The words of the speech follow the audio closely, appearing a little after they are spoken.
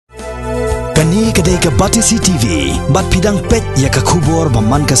Kani kedai ke Batisi TV, bat pidang pet ya ke kubur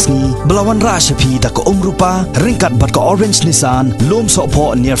baman kasni, belawan rasa pi tak ke rupa, ringkat bat ke orange Nissan, lom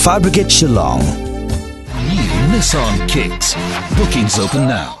sokpo near Fire Brigade Shillong. New Nissan Kicks. Bookings open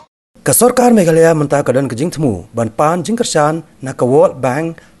now. Kesorkar Meghalaya mentah kedan ke Jingkyiew, ban pan Jingkyrshan na ke World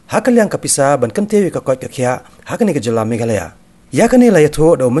Bank, hakal yang kapisa ban Kyntiew ke Koit ke Khiah, hakal ni ke jela Meghalaya. Ya kani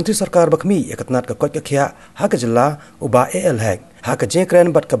layatho do Menteri Sarkar bakmi ya katnat ke Koit ke Khiah, hakal jela uba AL hack, hakal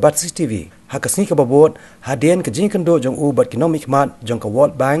Jingkyrshan bat ke Batisi TV, hakal sni ke babot, hadian ke Jingkyiew jong u bat kinom hikmat jong ke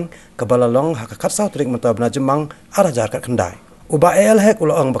World Bank, ke balalong hakal katsau trik mentah bena jemang arah jar kat kendai. Uba AL hack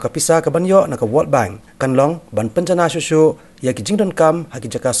ulang bakapisa ke banyo na ke World Bank, kanlong ban pencana susu ya ki jingdon kam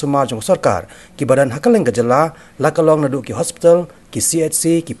haki jaka suma jong sarkar ki badan hakaleng gejala lakalong nadu ki hospital ki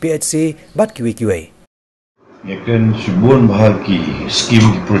CHC ki PHC bat ki WQA. Yakan sebuah bahag ki scheme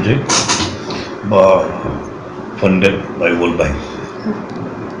ki project ba funded by World Bank.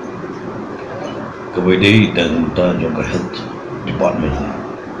 Kebedai dan ta jong ke health department.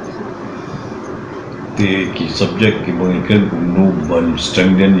 Te ki subject ki mengikan gunu ban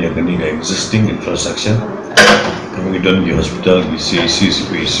strengthen yakan ni existing infrastructure. Kami done di hospital di CACs,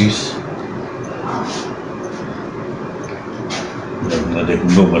 PACs. Dan ada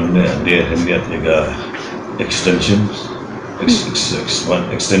gunu mana ada hendak jaga extensions,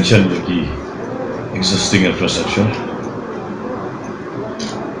 extension bagi existing infrastructure.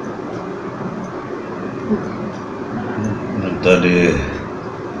 Dan ada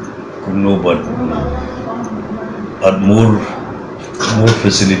gunu buat add more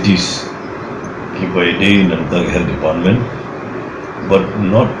facilities by day in the health department, but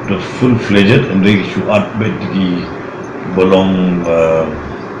not the full-fledged, and they should add the belong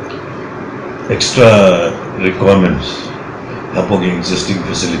extra requirements upon the existing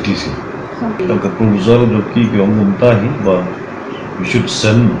facilities. The proposal of the but we should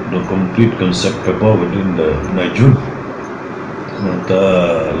send the complete concept paper within the June.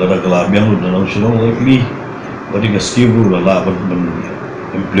 Nanta lara kalabiang lu danau sulong likely, but the scheme will allow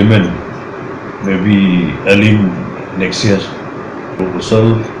implement. Maybe early next year.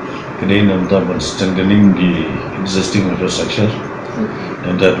 Proposal today nanta strengthening the existing infrastructure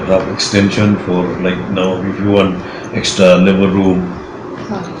and that have extension for like now if you want extra labor room,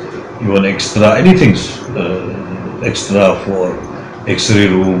 you want extra anything, extra for X-ray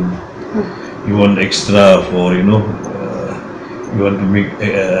room, you want extra for you want to make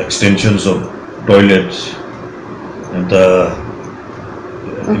extensions of toilets and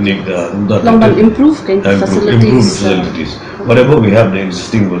improve facilities. Whatever we have, the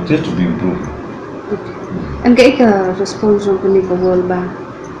existing work is to be improved. And kaya response ng ko World Bank.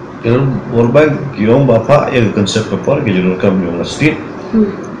 World Bank, yung bapa yung concept paper, kaya kam yung state,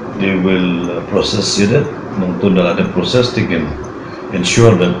 they will process it. Nung dalam the process, they can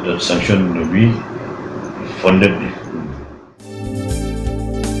ensure that the sanction will be funded